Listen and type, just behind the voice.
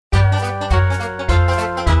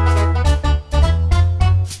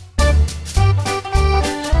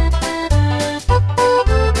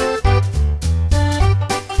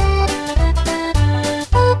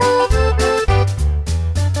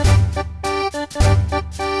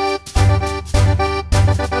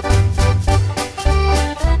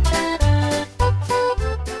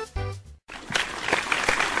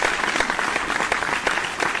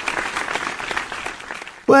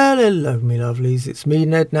Hello me lovelies, it's me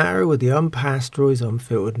Ned Natter with the Unpasteurised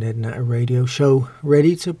Unfiltered Ned Natter Radio Show,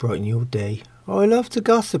 ready to brighten your day. I love to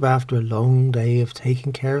gossip after a long day of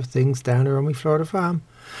taking care of things down here on my Florida farm.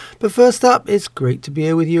 But first up, it's great to be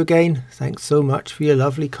here with you again. Thanks so much for your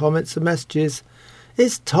lovely comments and messages.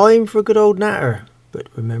 It's time for a good old natter. But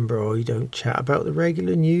remember, I don't chat about the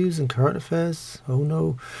regular news and current affairs. Oh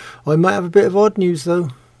no, I might have a bit of odd news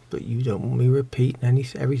though. But you don't want me repeating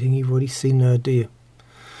everything you've already seen there, do you?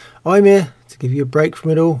 I'm here to give you a break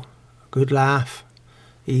from it all, a good laugh,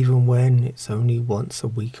 even when it's only once a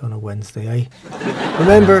week on a Wednesday, eh?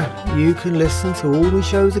 Remember, you can listen to all my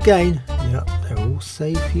shows again. Yep, they're all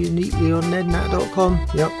saved for you neatly on nednatter.com.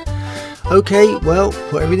 Yep. Okay, well,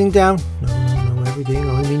 put everything down. No, everything.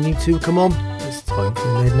 I mean you two, come on. It's time for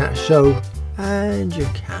the Ned Natter Show, and you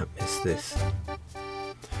can't miss this.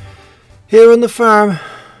 Here on the farm,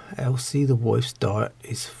 Elsie, the wife's diet,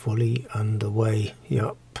 is fully underway.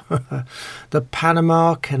 Yup. The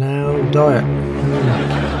Panama Canal diet.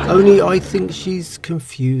 Only I think she's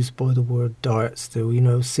confused by the word diet still, you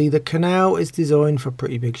know. See, the canal is designed for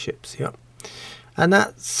pretty big ships, yep. And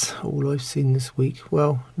that's all I've seen this week.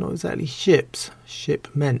 Well, not exactly ships,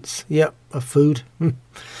 shipments, yep, of food.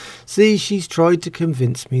 See, she's tried to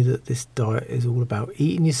convince me that this diet is all about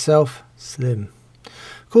eating yourself slim.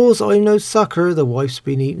 Of course, I'm no sucker. The wife's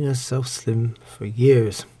been eating herself slim for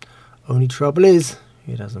years. Only trouble is,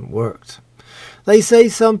 it hasn't worked. They say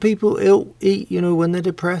some people eat, you know, when they're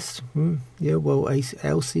depressed. Yeah, well,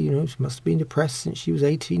 Elsie, you know, she must have been depressed since she was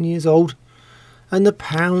 18 years old. And the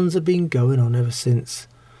pounds have been going on ever since.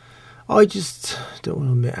 I just don't want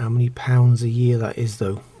to admit how many pounds a year that is,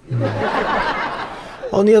 though.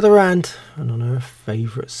 On the other hand, and on her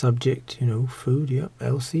favourite subject, you know, food, yep,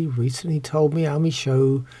 Elsie recently told me how my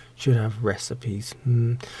show should have recipes.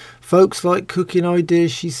 Folks like cooking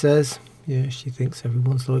ideas, she says. Yeah, she thinks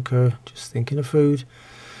everyone's like her, just thinking of food.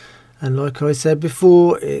 And like I said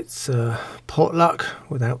before, it's potluck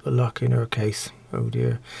without the luck in her case. Oh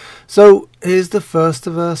dear. So here's the first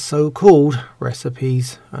of her so-called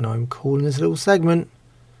recipes, and I'm calling this little segment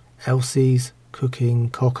Elsie's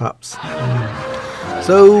Cooking Cock-Ups.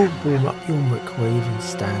 So warm up your microwave and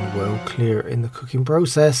stand well clear in the cooking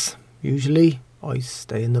process. Usually I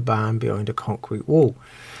stay in the barn behind a concrete wall.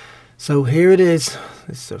 So here it is.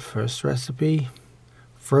 This is the first recipe.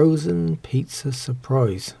 Frozen pizza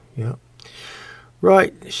surprise. Yep.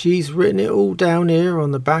 Right, she's written it all down here on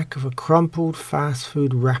the back of a crumpled fast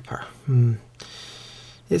food wrapper.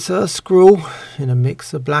 It's her scrawl in a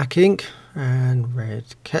mix of black ink and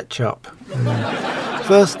red ketchup.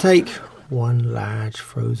 First take, one large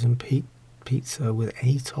frozen pizza with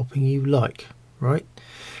any topping you like. Right?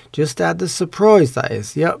 Just add the surprise, that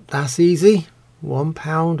is. Yep, that's easy. 1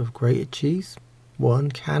 pound of grated cheese, 1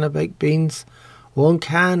 can of baked beans, 1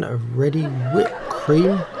 can of ready whipped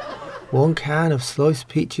cream, 1 can of sliced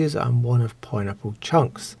peaches and 1 of pineapple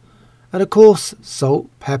chunks. And of course, salt,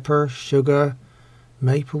 pepper, sugar,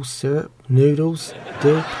 maple syrup, noodles,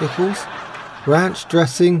 dill pickles, ranch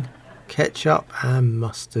dressing, ketchup and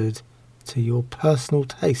mustard to your personal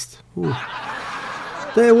taste. Ooh.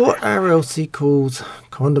 They're what our Elsie calls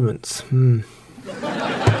condiments.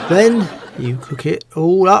 Then you cook it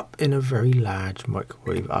all up in a very large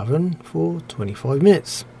microwave oven for 25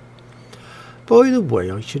 minutes. By the way,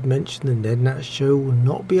 I should mention the Ned Natter Show will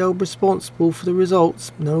not be held responsible for the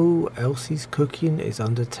results. No, Elsie's cooking is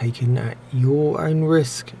undertaken at your own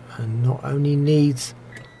risk and not only needs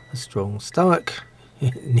a strong stomach,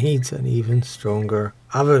 it needs an even stronger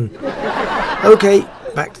oven. Okay,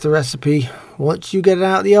 back to the recipe. Once you get it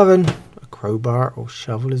out of the oven, a crowbar or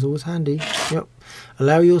shovel is always handy. Yep.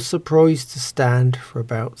 Allow your surprise to stand for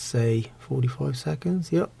about, say, 45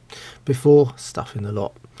 seconds, yep, before stuffing the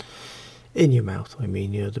lot. In your mouth, I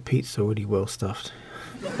mean, you know, the pizza's already well stuffed.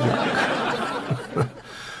 Yuck.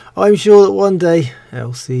 I'm sure that one day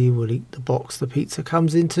Elsie will eat the box the pizza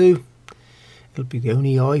comes into. It'll be the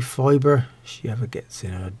only high fibre she ever gets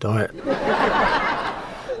in her diet.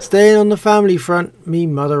 Staying on the family front, me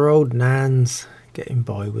mother Old Nan's getting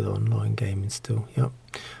by with online gaming still, yep.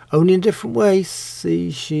 Only in different ways.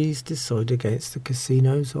 See, she's decided against the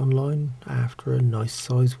casinos online after a nice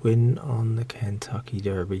size win on the Kentucky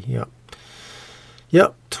Derby.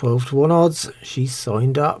 Yep, 12-1 odds. She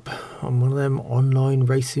signed up on one of them online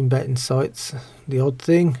racing betting sites. The odd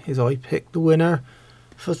thing is I picked the winner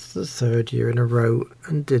for the 3rd year in a row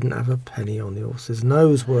and didn't have a penny on the horse's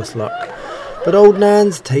nose, worse luck. But Old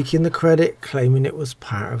Nan's taking the credit, claiming it was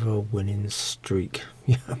part of her winning streak.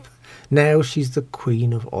 Yep. Now she's the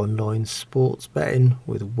queen of online sports betting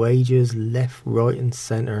with wagers left, right and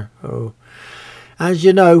centre. Oh. As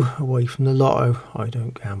you know, away from the lotto, I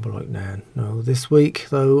don't gamble like Nan. No, this week,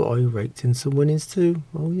 though, I raked in some winnings too.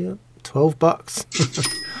 Oh yeah, $12.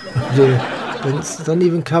 Oh dear, doesn't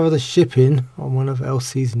even cover the shipping on one of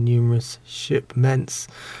Elsie's numerous shipments.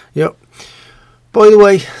 Yep. By the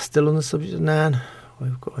way, still on the subject of Nan,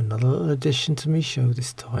 I've got another little addition to me show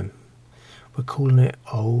this time. We're calling it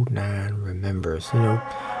Old Nan Remembers.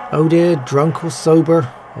 Oh dear, drunk or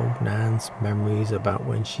sober, Old Nan's memories about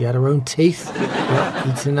when she had her own teeth,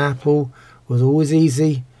 eating an apple was always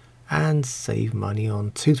easy, and save money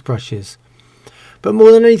on toothbrushes. But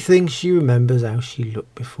more than anything, she remembers how she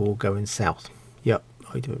looked before going south. Yep,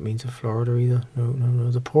 I don't mean to Florida either.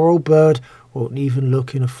 No. The poor old bird won't even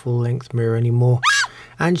look in a full-length mirror anymore.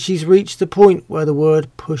 And she's reached the point where the word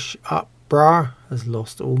push-up bra has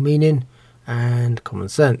lost all meaning and common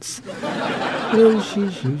sense. She's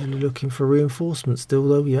usually looking for reinforcement still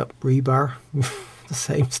though. Yep, rebar. The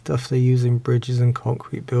same stuff they use in bridges and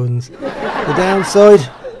concrete buildings. The downside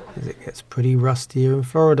is it gets pretty rusty here in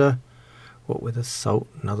Florida, what with the salt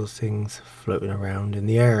and other things floating around in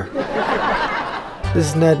the air. This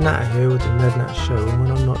is Ned Natter here with the Ned Natter Show, and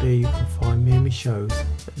when I'm not here you can find me and my shows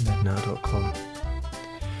at nednatter.com.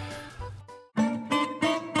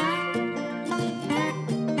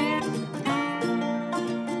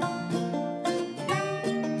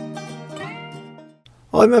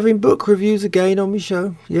 I'm having book reviews again on my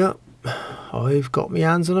show. Yep, I've got my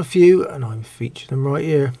hands on a few and I'm featuring them right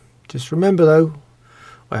here. Just remember though,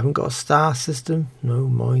 I haven't got a star system. No,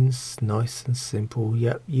 mine's nice and simple.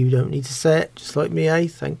 Yep, you don't need to say it, just like me, eh?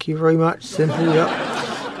 Thank you very much. Simple, yep.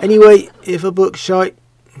 Anyway, if a book's shite,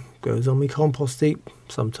 goes on my compost heap.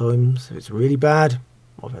 Sometimes, if it's really bad,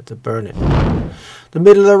 I've had to burn it. The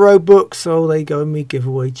middle of the road books, so they go in me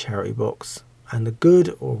giveaway charity box. And the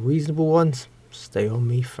good or reasonable ones stay on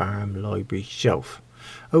me farm library shelf.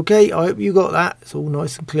 Okay, I hope you got that. It's all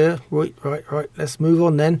nice and clear. Right. Let's move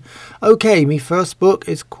on then. Okay, my first book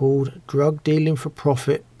is called Drug Dealing for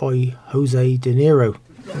Profit by Jose De Niro.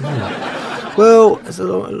 Well, it's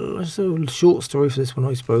a short story for this one,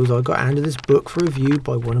 I suppose. I got handed this book for review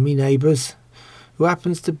by one of my neighbours, who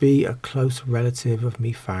happens to be a close relative of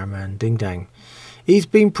me farmhand Ding Dang. He's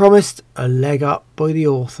been promised a leg up by the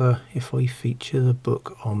author if I feature the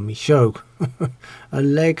book on my show. A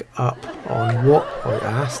leg up on what, I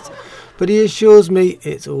asked, but he assures me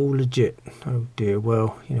it's all legit. Oh dear,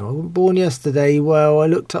 well, I wasn't born yesterday. Well, I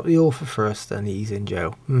looked up the author first and he's in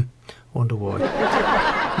jail. Wonder why.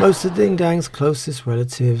 Most of Ding Dang's closest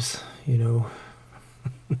relatives, know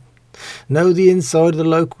the inside of the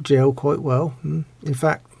local jail quite well. In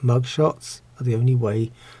fact, mugshots are the only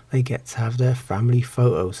way they get to have their family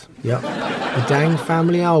photos. Yep, the Dang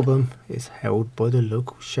family album is held by the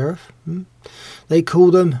local sheriff. They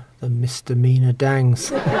call them the Misdemeanor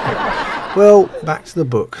Dangs. Well, back to the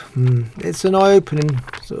book. It's an eye-opening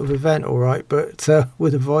sort of event, alright, but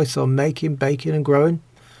with advice on making, baking and growing,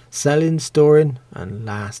 selling, storing, and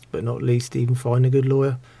last but not least, even finding a good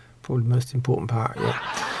lawyer. Probably the most important part,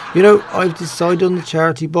 yeah. I've decided on the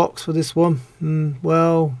charity box for this one.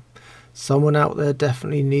 Well, someone out there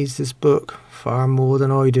definitely needs this book far more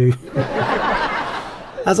than I do.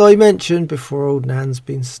 As I mentioned before, Old Nan's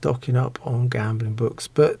been stocking up on gambling books,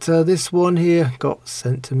 but this one here got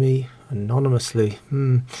sent to me anonymously.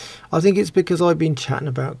 I think it's because I've been chatting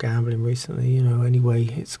about gambling recently, anyway.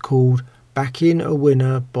 It's called Backing a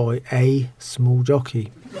Winner by A Small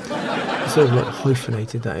Jockey. Sort of like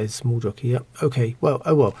hyphenated, that is, small jockey. Yep. Okay.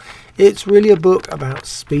 Well. It's really a book about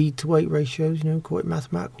speed to weight ratios. Quite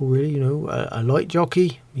mathematical, really. A light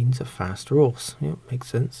jockey means a faster horse. Makes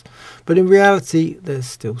sense. But in reality, there's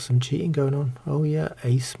still some cheating going on. Oh yeah,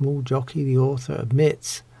 A Small Jockey, the author,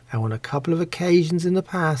 admits how on a couple of occasions in the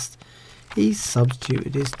past, he's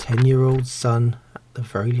substituted his 10-year-old son at the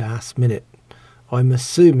very last minute. I'm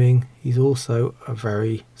assuming he's also a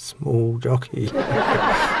very small jockey.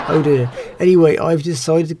 Oh dear. Anyway, I've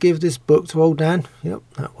decided to give this book to Old Nan. Yep,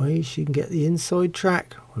 that way she can get the inside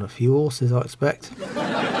track on a few horses, I expect.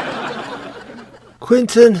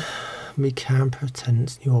 Quinton, me camper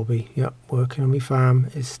tenant's new hobby. Yep, working on my farm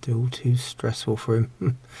is still too stressful for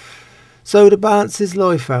him. So to balance his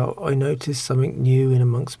life out, I noticed something new in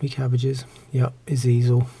amongst me cabbages. Yep, his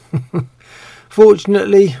easel.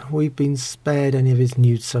 Fortunately, we've been spared any of his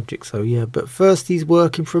nude subjects, though, yeah. But first, he's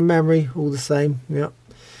working from memory, all the same, yep.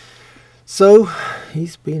 So,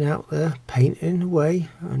 he's been out there painting away,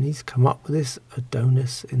 and he's come up with this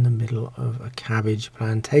Adonis in the middle of a cabbage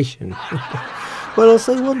plantation. Well, I'll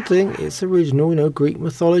say one thing, it's original, Greek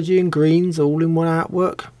mythology and greens all in one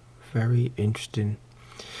artwork. Very interesting.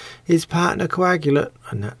 His partner Coagulate,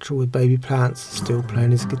 a natural with baby plants, is still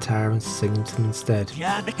playing his guitar and singing to them instead.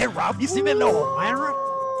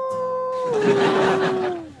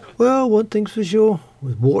 Well, one thing's for sure,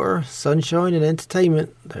 with water, sunshine and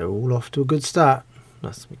entertainment, they're all off to a good start.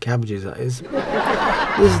 That's my cabbages, that is.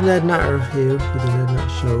 This is Ned Natter here with the Ned Natter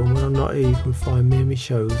Show, and when I'm not here you can find me and my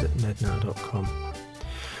shows at nednatter.com.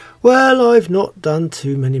 Well, I've not done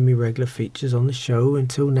too many of my regular features on the show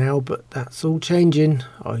until now, but that's all changing.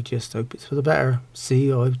 I just hope it's for the better.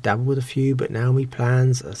 See, I've dabbled with a few, but now my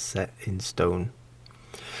plans are set in stone.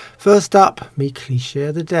 First up, me cliché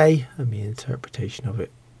of the day and my interpretation of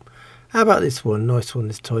it. How about this one? Nice one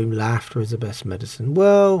this time. Laughter is the best medicine.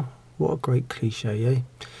 Well, what a great cliché, eh?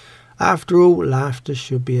 After all, laughter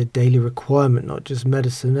should be a daily requirement, not just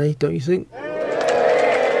medicine, eh? Don't you think?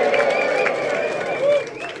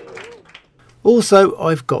 Also,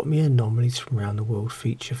 I've got me Anomalies from around the world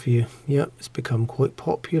feature for you. Yep, it's become quite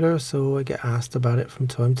popular, so I get asked about it from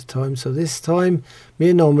time to time. So this time, my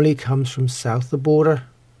anomaly comes from south of the border.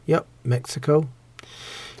 Yep, Mexico.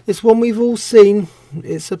 It's one we've all seen.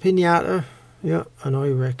 It's a piñata. Yep, and I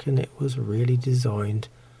reckon it was really designed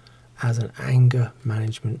as an anger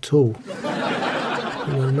management tool.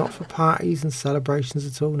 You know, not for parties and celebrations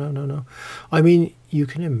at all. No. I mean, you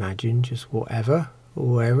can imagine just whatever or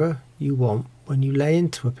wherever you want when you lay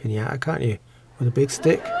into a piñata, can't you? With a big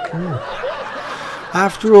stick.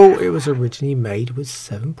 After all, it was originally made with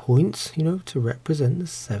 7 points, you know, to represent the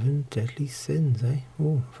 7 deadly sins, eh?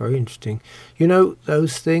 Oh, very interesting. You know,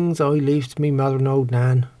 those things I leave to me mother and Old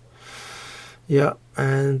Nan. Yeah,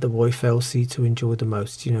 and the wife Elsie to enjoy the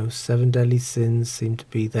most. You know, 7 deadly sins seem to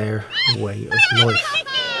be their way of life.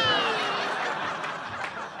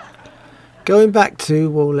 Going back to,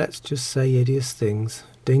 well, let's just say hideous things.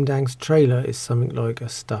 Ding Dang's trailer is something like a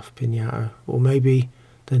stuffed piñata, or maybe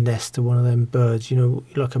the nest of one of them birds, you know,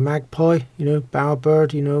 like a magpie, you know,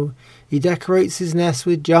 bowerbird, you know. He decorates his nest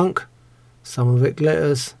with junk. Some of it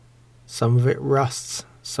glitters, some of it rusts,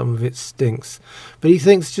 some of it stinks. But he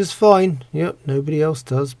thinks just fine. Yep, nobody else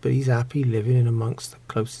does, but he's happy living in amongst the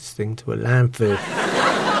closest thing to a landfill.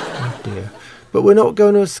 Oh dear. But we're not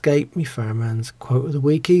going to escape me farmman's quote of the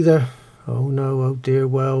week either. Oh no, oh dear,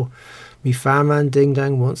 well, me farmman Ding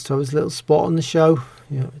Dang wants to have his little spot on the show.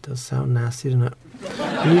 Yeah, it does sound nasty, doesn't it?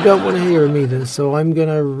 And you don't want to hear him either, so I'm going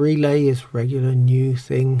to relay his regular new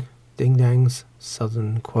thing, Ding Dang's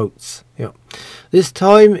southern quotes. Yep. This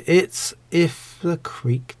time it's "If the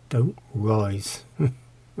creek don't rise."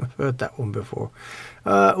 I've heard that one before.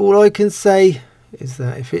 All I can say is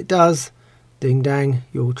that if it does, Ding Dang,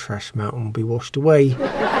 your trash mountain will be washed away.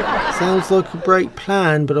 Sounds like a great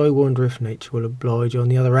plan, but I wonder if nature will oblige on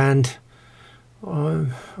the other hand.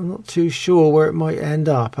 I'm not too sure where it might end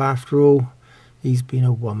up. After all, he's been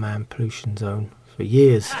a one-man pollution zone for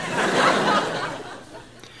years.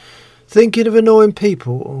 Thinking of annoying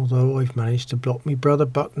people, although I've managed to block me brother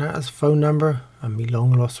Buck Natter's phone number and me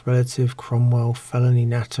long-lost relative Cromwell Felony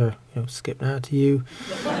Natter, you know, Skip Natter to you,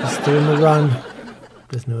 is still in the run.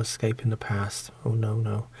 There's no escaping the past. Oh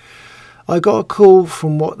no. I got a call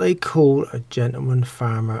from what they call a gentleman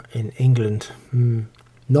farmer in England.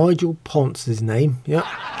 Nigel Ponce is his name. Yep.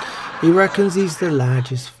 He reckons he's the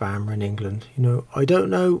largest farmer in England. You know, I don't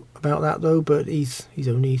know about that though, but he's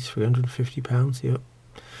only £350. Yep.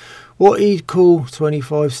 What he'd call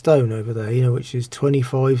 25 stone over there, you know, which is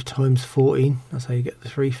 25 times 14. That's how you get the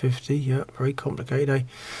 350. Yep, very complicated, eh?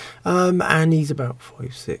 And he's about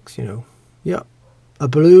 5'6", you know. Yep. A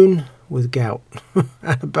balloon with gout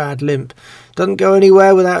and a bad limp. Doesn't go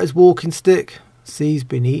anywhere without his walking stick. See, he's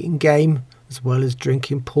been eating game as well as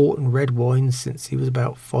drinking port and red wine since he was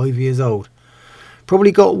about 5 years old.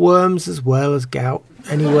 Probably got worms as well as gout.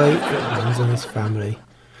 Anyway, it runs in his family.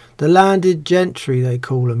 The landed gentry, they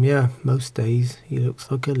call him, yeah. Most days he looks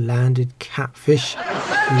like a landed catfish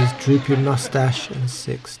with his drooping moustache and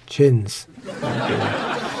 6 chins.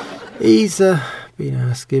 He's been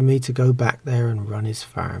asking me to go back there and run his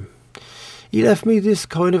farm. He left me this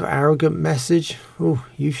kind of arrogant message. Oh,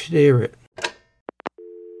 you should hear it.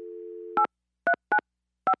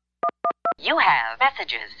 You have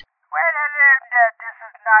messages. Well, hello, Ned. This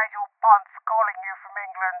is Nigel Ponce calling you from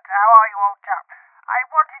England. How are you, old chap? I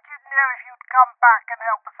wanted you to know if you'd come back and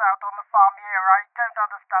help us out on the farm here. I don't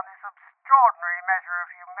understand this extraordinary measure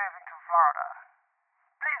of you moving to Florida.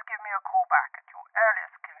 Please give me a call back at your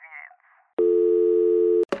earliest convenience.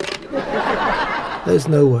 There's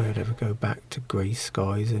no way I'd ever go back to grey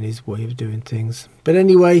skies and his way of doing things. But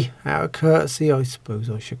anyway, out of courtesy, I suppose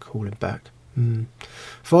I should call him back.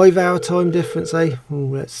 5 hour time difference, eh? Oh,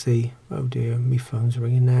 let's see. Oh dear, my phone's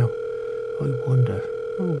ringing now. I wonder.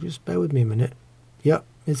 Oh, just bear with me a minute. Yep,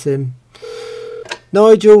 it's him.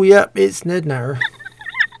 Nigel, yep, it's Ned Natter.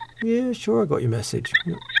 Yeah, sure, I got your message.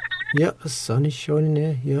 Yep, the sun is shining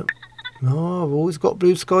here, yep. Oh, I've always got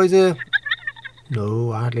blue skies here.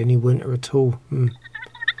 No, hardly any winter at all.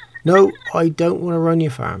 No, I don't want to run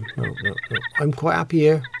your farm. No. I'm quite happy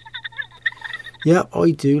here. Yep,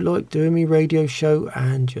 I do like doing my radio show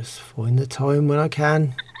and just find the time when I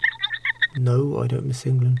can. No, I don't miss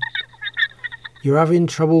England. You're having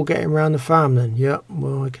trouble getting around the farm then? Yep,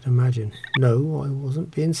 well, I can imagine. No, I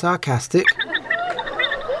wasn't being sarcastic.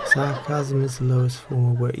 Sarcasm is the lowest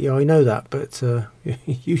form of wit. Yeah, I know that, but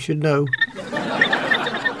you should know.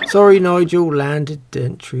 Sorry, Nigel, landed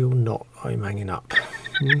gentry or not, I'm hanging up.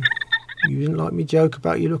 You didn't like me joke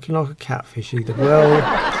about you looking like a catfish either. Well,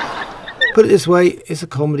 put it this way, it's a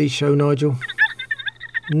comedy show, Nigel.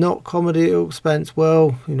 Not comedy at your expense.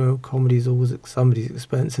 Well, you know, comedy's always at somebody's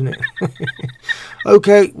expense, isn't it?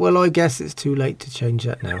 Okay, well, I guess it's too late to change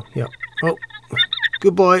that now. Yep. Oh,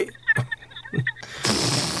 goodbye.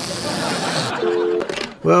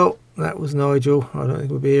 Well, that was Nigel. I don't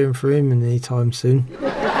think we'll be hearing from him any time soon.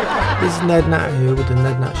 This is Ned Natter here with the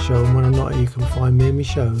Ned Natter Show, and when I'm not here, you can find me and my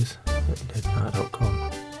shows at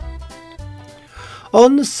nednatter.com.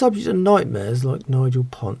 On the subject of nightmares, like Nigel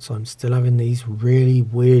Ponce, I'm still having these really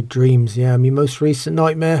weird dreams. Yeah, my most recent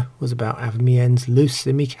nightmare was about having me ends loose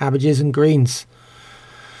in me cabbages and greens.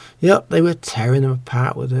 Yep, they were tearing them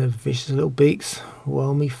apart with their vicious little beaks,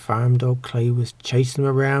 while me farm dog Clay was chasing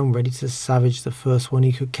them around, ready to savage the first one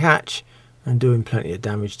he could catch, and doing plenty of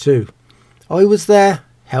damage too. I was there,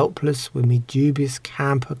 helpless, with me dubious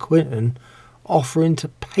camper Quinton, offering to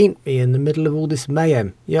paint me in the middle of all this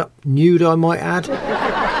mayhem. Yep, nude I might add.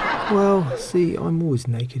 Well, see, I'm always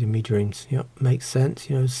naked in me dreams. Yep, makes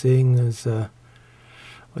sense, you know, seeing as I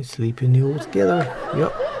sleep in the all together.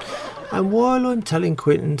 Yep. And while I'm telling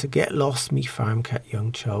Quinton to get lost, me farm cat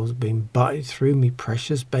young Charles being butted through me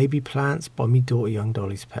precious baby plants by me daughter young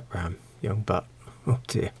Dolly's pet ram, young Butt. Oh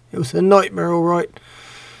dear, it was a nightmare, all right.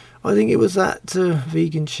 I think it was that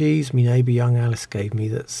vegan cheese me neighbour young Alice gave me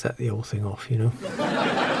that set the whole thing off, you know.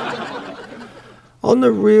 On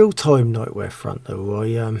the real-time nightwear front, though,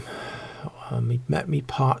 I met me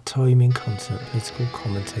part-time incontinent political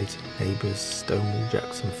commentator neighbour's Stonewall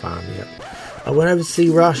Jackson Farm. Yep. I went over to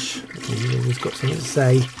see Rush. He's always got something to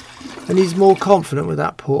say, and he's more confident with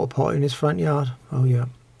that porta potty in his front yard. Oh yeah.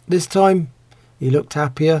 This time, he looked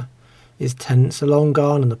happier. His tenants are long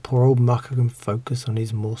gone, and the poor old mucker can focus on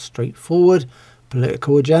his more straightforward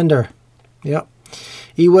political agenda. Yep.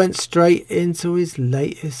 He went straight into his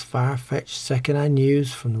latest far-fetched second-hand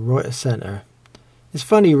news from the right of centre. It's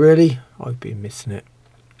funny, really. I've been missing it.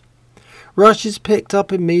 Rush is picked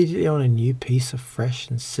up immediately on a new piece of fresh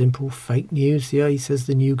and simple fake news. Yeah, he says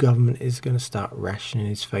the new government is going to start rationing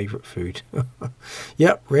his favourite food.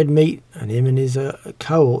 Yep, red meat, and him and his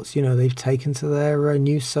cohorts, you know, they've taken to their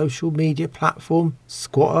new social media platform,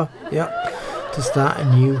 Squatter, yep, to start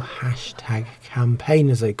a new hashtag campaign,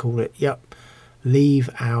 as they call it. Yep, leave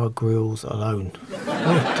our grills alone.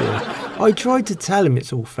 Oh dear. I tried to tell him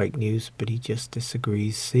it's all fake news, but he just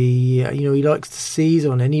disagrees. See, you know, he likes to seize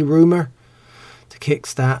on any rumour to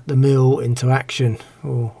kickstart the mill into action,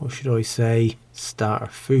 or should I say, start a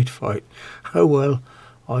food fight. Oh well,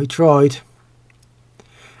 I tried.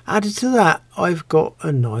 Added to that, I've got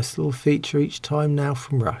a nice little feature each time now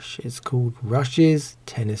from Rush. It's called Rush's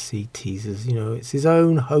Tennessee Teasers. You know, it's his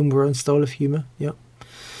own homegrown style of humour. Yep.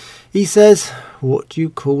 He says, what do you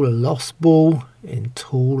call a lost ball in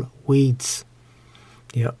tall weeds?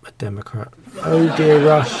 Yep, a Democrat. Oh dear,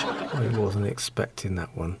 Rush. I wasn't expecting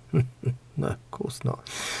that one. No, of course not.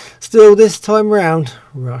 Still, this time round,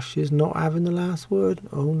 Rush is not having the last word.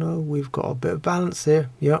 Oh no, we've got a bit of balance here.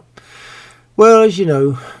 Yep. Well, as you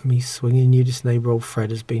know, me swinging nudist neighbour old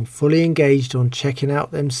Fred has been fully engaged on checking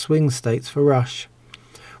out them swing states for Rush.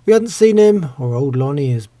 We hadn't seen him or Old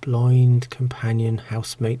Lonnie, his blind companion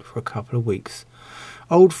housemate, for a couple of weeks.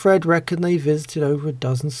 Old Fred reckoned they visited over a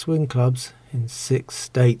dozen swing clubs in 6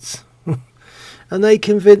 states. And they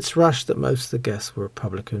convinced Rush that most of the guests were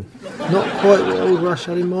Republican. Not quite what old Rush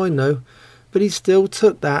had in mind, though, but he still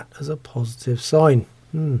took that as a positive sign.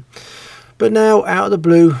 But now, out of the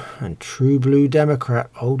blue, and true blue Democrat,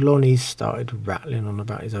 old Lonnie started rattling on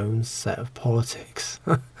about his own set of politics.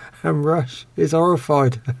 And Rush is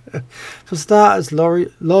horrified. For starters,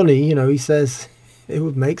 Lonnie, you know, he says it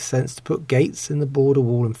would make sense to put gates in the border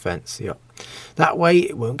wall and fence. Yep. That way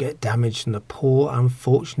it won't get damaged, and the poor,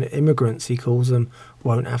 unfortunate immigrants, he calls them,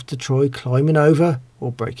 won't have to try climbing over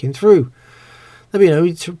or breaking through. There'll be no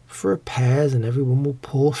need for repairs, and everyone will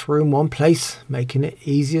pour through in one place, making it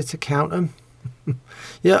easier to count them.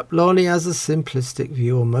 Yep, Lonnie has a simplistic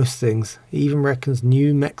view on most things. He even reckons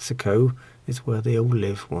New Mexico is where they all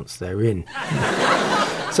live once they're in.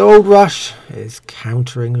 So old Rush is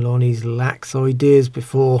countering Lonnie's lax ideas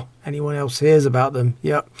before anyone else hears about them.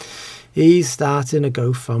 Yep, he's starting a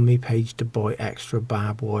GoFundMe page to buy extra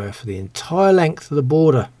barbed wire for the entire length of the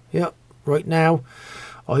border. Yep, right now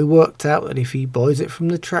I worked out that if he buys it from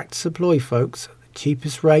the Tractor Supply folks, the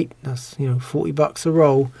cheapest rate, that's $40 a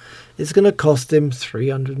roll, it's going to cost him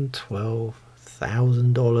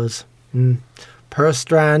 $312,000 per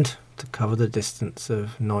strand to cover the distance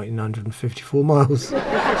of 1,954 miles.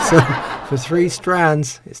 So for 3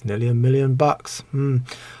 strands, it's nearly $1 million.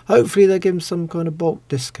 Hopefully they give him some kind of bulk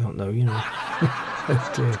discount though,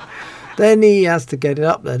 Oh dear. Then he has to get it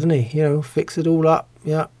up there, doesn't he? Fix it all up.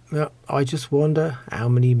 Yeah. I just wonder how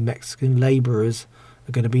many Mexican labourers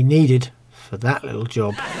are going to be needed for that little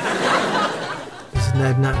job. This is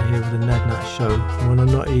Ned Natter here with the Ned Natter Show. And when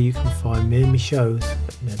I'm not here, you can find me and my shows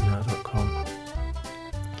at nednatter.com.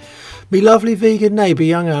 My lovely vegan neighbour,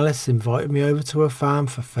 young Alice, invited me over to her farm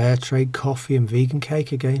for fair trade coffee and vegan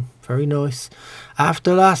cake again. Very nice.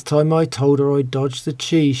 After last time I told her I dodged the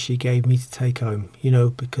cheese she gave me to take home,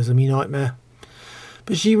 because of me nightmare.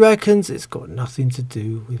 But she reckons it's got nothing to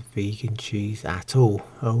do with vegan cheese at all.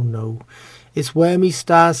 Oh no. It's where me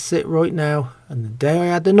stars sit right now, and the day I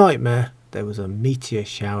had the nightmare, there was a meteor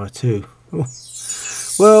shower too.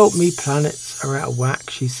 Well, me planets are out of whack,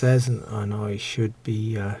 she says, and I should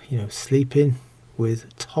be, sleeping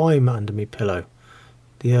with time under me pillow.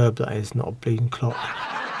 The herb, that is, not a bleeding clock.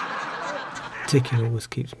 Ticking always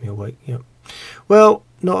keeps me awake, yep. Well,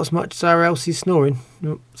 not as much as our Elsie snoring.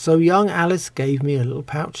 So young Alice gave me a little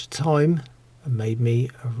pouch of time and made me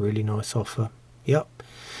a really nice offer. Yep.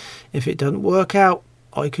 If it doesn't work out,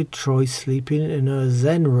 I could try sleeping in her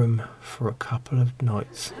zen room for a couple of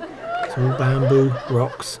nights. It's all bamboo,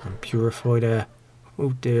 rocks and purified air.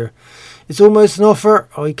 Oh dear. It's almost an offer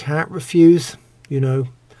I can't refuse. I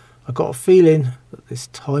got a feeling that this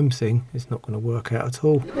time thing is not going to work out at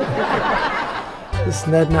all. This is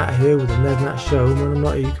Ned Natter here with the Ned Natter Show, and when I'm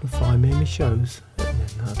not here you can find me in my shows at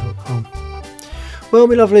nednatter.com. Well,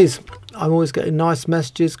 my lovelies, I'm always getting nice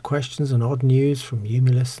messages, questions and odd news from you,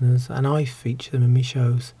 my listeners, and I feature them in my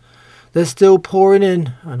shows. They're still pouring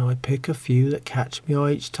in, and I pick a few that catch me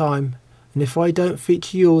eye each time, and if I don't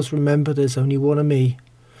feature yours, remember there's only one of me.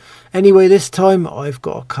 Anyway, this time I've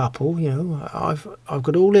got a couple, I've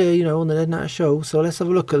got all here, on the Ned Natter Show, so let's have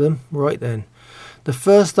a look at them right then. The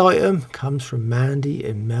first item comes from Mandy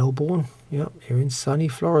in Melbourne, here in sunny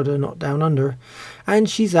Florida, not down under, and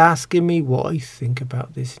she's asking me what I think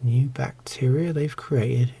about this new bacteria they've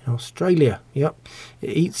created in Australia. It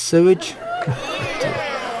eats sewage.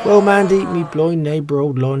 Well, Mandy, me blind neighbour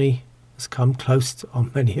Old Lonnie has come close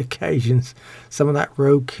on many occasions. Some of that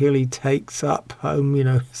roadkill he takes up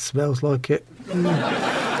home, smells like it.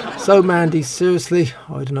 So, Mandy, seriously,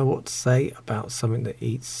 I don't know what to say about something that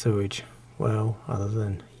eats sewage. Well, other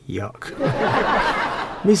than yuck.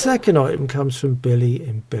 My second item comes from Billy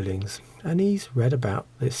in Billings, and he's read about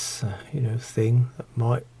this, thing that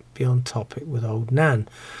might be on topic with Old Nan.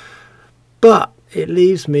 But it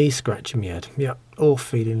leaves me scratching my head, or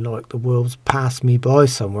feeling like the world's passed me by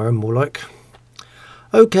somewhere, and more like,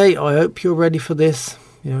 okay, I hope you're ready for this.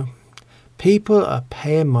 People are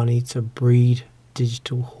paying money to breed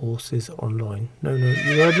digital horses online. No, you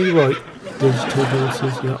heard me right. Digital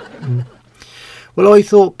horses, Well, I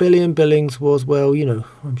thought Billy and Billings was,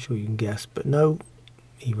 I'm sure you can guess, but no,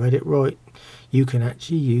 he read it right. You can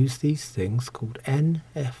actually use these things called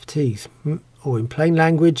NFTs, or in plain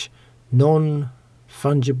language,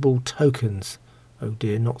 non-fungible tokens. Oh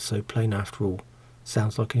dear, not so plain after all.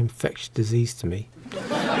 Sounds like an infectious disease to me.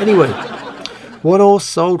 Anyway, one horse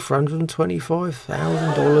sold for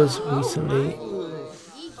 $125,000 recently,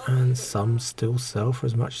 and some still sell for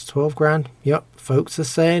as much as 12 grand. Folks are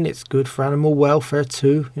saying it's good for animal welfare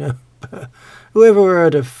too, Whoever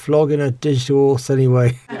heard of flogging a digital horse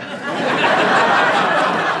anyway?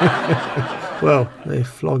 Well, they're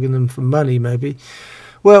flogging them for money maybe.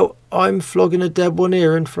 Well, I'm flogging a dead one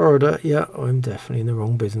here in Florida. I'm definitely in the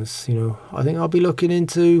wrong business, I think I'll be looking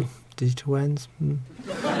into digital hens,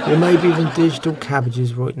 or maybe even digital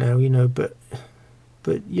cabbages right now, but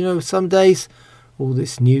some days all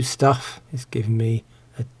this new stuff is giving me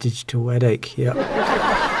a digital headache.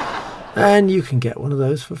 And you can get one of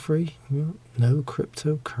those for free. No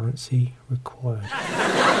cryptocurrency required.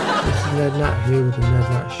 This is Ned Natter here with the Ned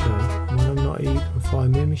Natter Show. And when I'm not here, you can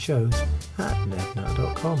find me in my shows at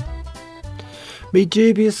nednatter.com. Me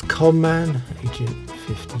dubious conman agent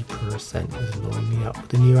 50% is lining me up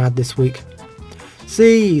with a new ad this week.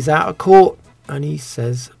 See, he's out of court and he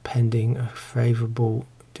says pending a favourable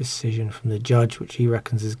decision from the judge, which he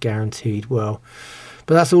reckons is guaranteed. Well,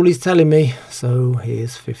 but that's all he's telling me. So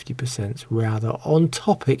here's 50% rather on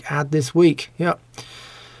topic ad this week. Yep.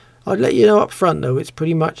 I'd let you know up front though, it's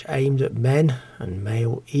pretty much aimed at men and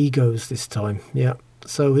male egos this time. Yep.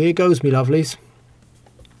 So here goes, me lovelies.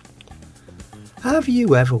 Have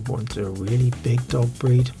you ever wanted a really big dog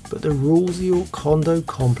breed, but the rules of your condo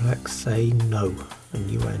complex say no, and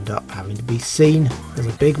you end up having to be seen as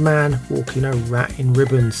a big man walking a rat in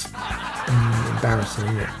ribbons? Embarrassing,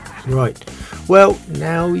 isn't it? Right. Well,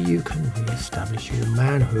 now you can re-establish your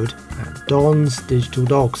manhood at Don's Digital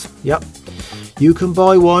Dogs. Yep. You can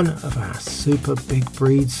buy one of our super big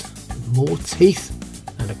breeds with more teeth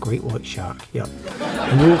than a great white shark. Yep.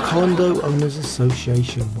 And your condo owners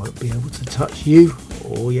association won't be able to touch you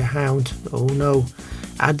or your hound. Oh no.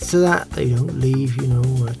 Add to that, they don't leave,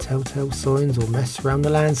 telltale signs or mess around the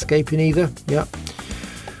landscaping either. Yep.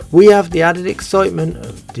 We have the added excitement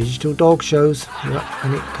of digital dog shows. Yep.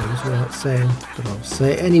 And it goes without saying, but I'll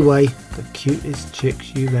say it anyway, the cutest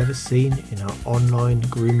chicks you've ever seen in our online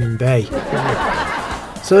grooming bay.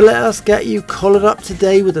 So let us get you collared up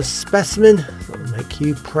today with a specimen that will make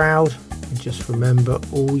you proud. And just remember,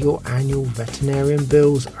 all your annual veterinarian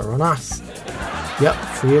bills are on us. Yep,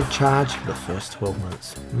 free of charge for the first 12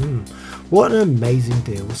 months. What an amazing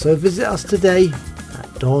deal. So visit us today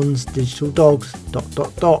at Don's Digital Dogs ...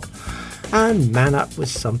 and man up with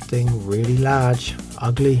something really large,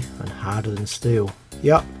 ugly and harder than steel.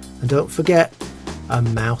 Yep, and don't forget, a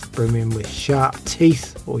mouth brimming with sharp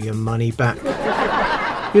teeth or your money back.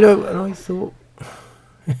 And I thought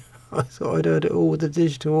I'd heard it all with the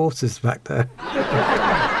digital horses back there.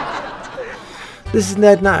 This is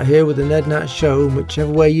Ned Natter here with the Ned Natter Show, and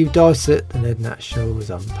whichever way you dice it, the Ned Natter Show is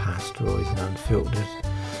unpasteurised and unfiltered.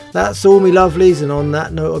 That's all, me lovelies, and on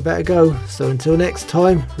that note I better go. So until next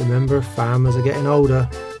time, remember, farmers are getting older,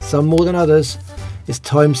 some more than others. It's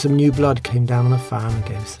time some new blood came down on the farm and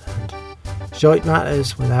gave us a hand. Shite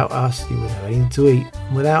matters, without us you wouldn't have anything to eat,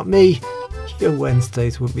 and without me, your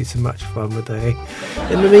Wednesdays wouldn't be so much fun, would they?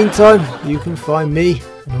 In the meantime, you can find me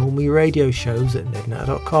and all my radio shows at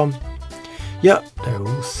nednatter.com. Yep, they're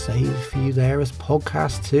all saved for you there as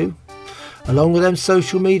podcasts too, along with them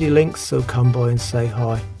social media links, so come by and say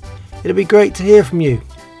hi. It'll be great to hear from you.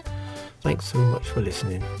 Thanks so much for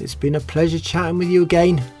listening. It's been a pleasure chatting with you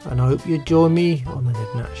again, and I hope you join me on the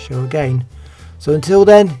Ned Natter Show again. So until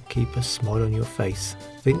then, keep a smile on your face,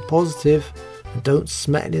 think positive, and don't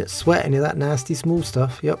sweat any of that nasty small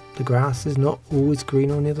stuff. Yep, the grass is not always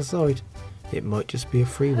green on the other side. It might just be a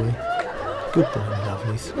freeway. Goodbye, my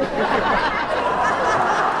lovelies.